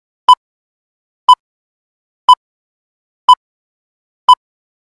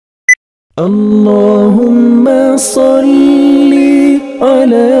Allahumma salli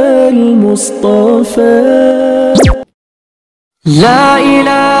ala al-Mustafa. La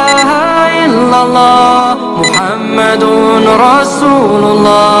ilaha illallah Muhammadun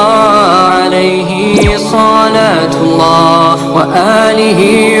Rasulullah, alayhi salatullah wa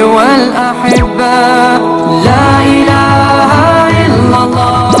alihi wal ahibba. La ilaha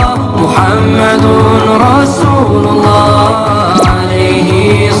illallah Muhammadun Rasulullah,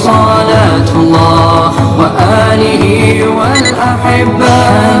 alayhi salatullah wa alihi wal ahibba.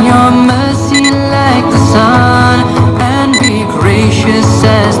 Shine your mercy like the sun, gracious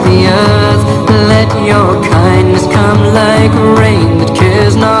as the earth. Let your kindness come like rain that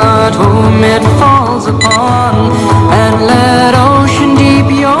cares not whom it falls upon. And let ocean deep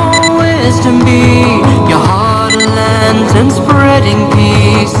your wisdom be, your heart a lantern spreading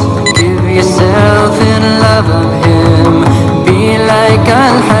peace. Give yourself in love of him, be like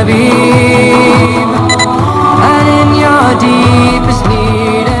al-Habib. And in your deepest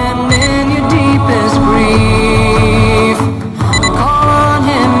need and in your deepest grief,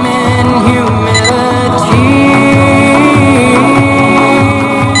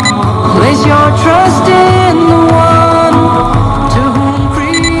 trust in the one to whom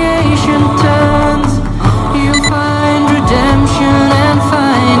creation turns. You'll find redemption and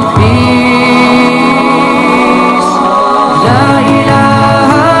find peace. La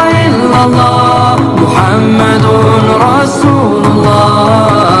ilaha illallah Muhammadun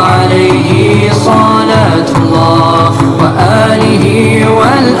Rasulullah, alayhi salatullah wa alihi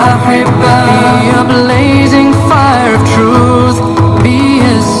wal ahibba. Be a blazing fire of truth, be a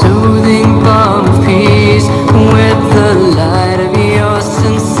soothing balm of peace. With the light of your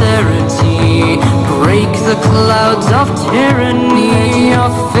sincerity, break the clouds of tyranny. Let your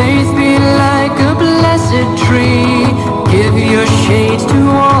faith be like a blessed tree, give your shade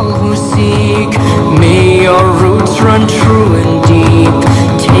to all who seek. May your roots run true and deep,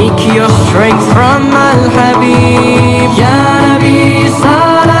 take your strength from al-Habib. Ya Nabi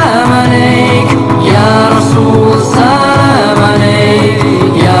salam alayk, Ya Rasul salam alayk,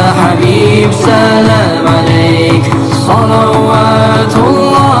 Ya Habib salam alayk,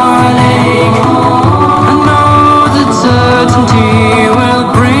 salawatullah alayk. I know that certainty will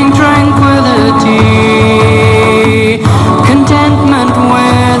bring tranquility, contentment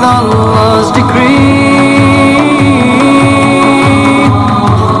with Allah's decree.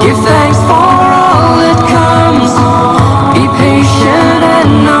 Give thanks for all that comes, be patient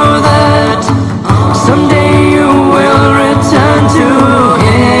and know that someday you will return to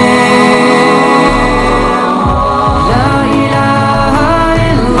him. La ilaha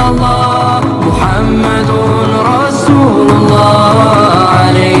illallah Muhammadun Rasulullah,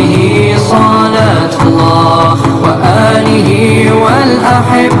 alayhi salatullah wa alihi wal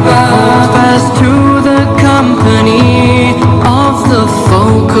ahibba. Fast to the company of the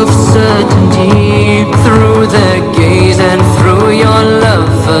folk of certainty, through their gaze and through your love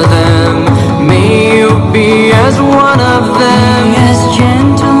for them. May you be as one of them, as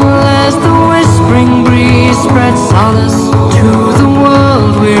gentle as the whispering breeze, spread solace to the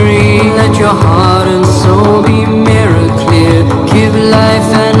world weary. Let your heart and soul be mirror clear, give life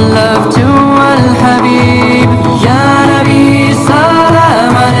and love to al-Habib. Ya Nabi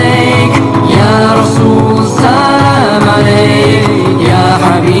salam alayk, Ya Rasul salam alayk, Ya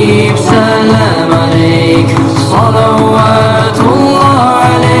Habib salam alayk, salawatullah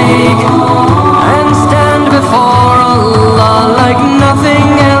alayk. And stand before Allah like nothing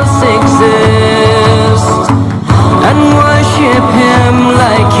else exists, and worship him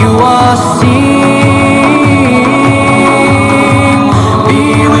like you are seeing. Be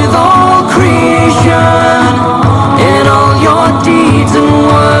with all creation in all your deeds and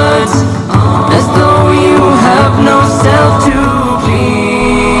words, as though you have no self to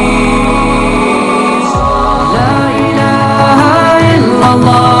please. La ilaha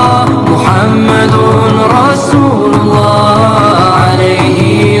illallah Muhammadun Rasulullah,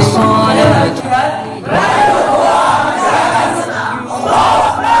 alayhi salatullah.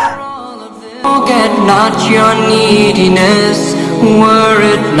 Forget not your neediness, were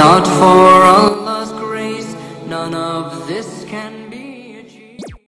it not for Allah.